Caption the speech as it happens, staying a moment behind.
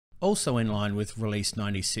also in line with release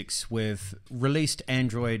 96, we've released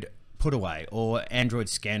Android Putaway, or Android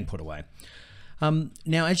Scan Putaway.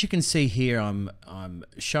 Now, as you can see here, I'm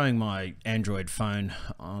showing my Android phone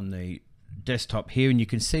on the desktop here, and you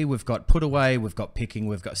can see we've got Putaway, we've got picking,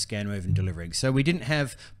 we've got scan, move, and delivering. So we didn't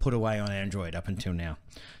have Putaway on Android up until now.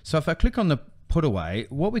 So if I click on the Putaway,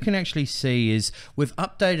 what we can actually see is we've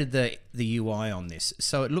updated the UI on this,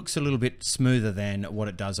 so it looks a little bit smoother than what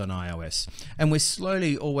it does on iOS. And we're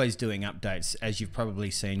slowly always doing updates, as you've probably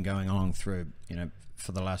seen going along through,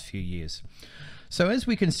 for the last few years. So as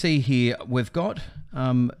we can see here, we've got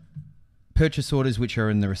purchase orders which are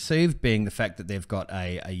in the received, being the fact that they've got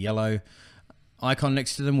a yellow icon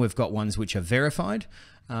next to them. We've got ones which are verified,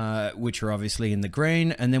 which are obviously in the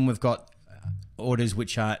green, and then we've got orders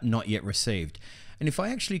which are not yet received. And if I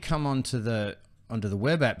actually come onto the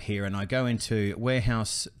web app here and I go into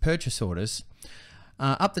warehouse purchase orders,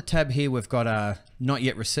 up the tab here we've got our not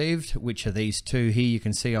yet received, which are these two here you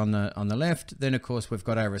can see on the left. Then of course we've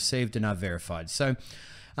got our received and our verified. So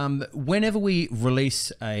whenever we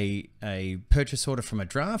release a purchase order from a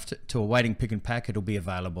draft to a waiting pick and pack, it'll be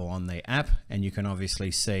available on the app, and you can obviously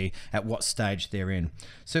see at what stage they're in.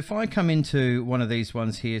 So if I come into one of these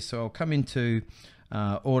ones here, so I'll come into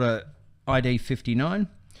order ID 59,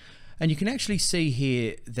 and you can actually see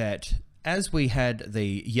here that as we had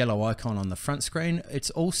the yellow icon on the front screen,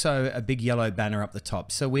 it's also a big yellow banner up the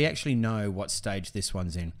top. So we actually know what stage this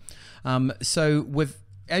one's in.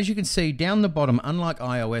 As you can see down the bottom, unlike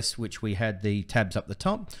iOS, which we had the tabs up the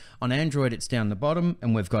top, on Android it's down the bottom,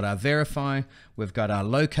 and we've got our verify, we've got our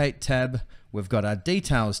locate tab, we've got our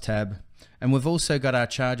details tab, and we've also got our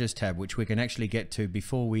charges tab, which we can actually get to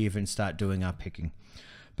before we even start doing our picking.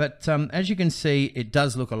 But as you can see, it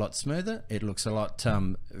does look a lot smoother, it looks a lot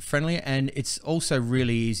friendlier, and it's also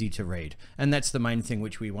really easy to read. And that's the main thing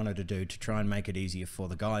which we wanted to do, to try and make it easier for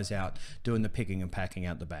the guys out doing the picking and packing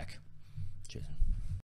out the back. Cheers.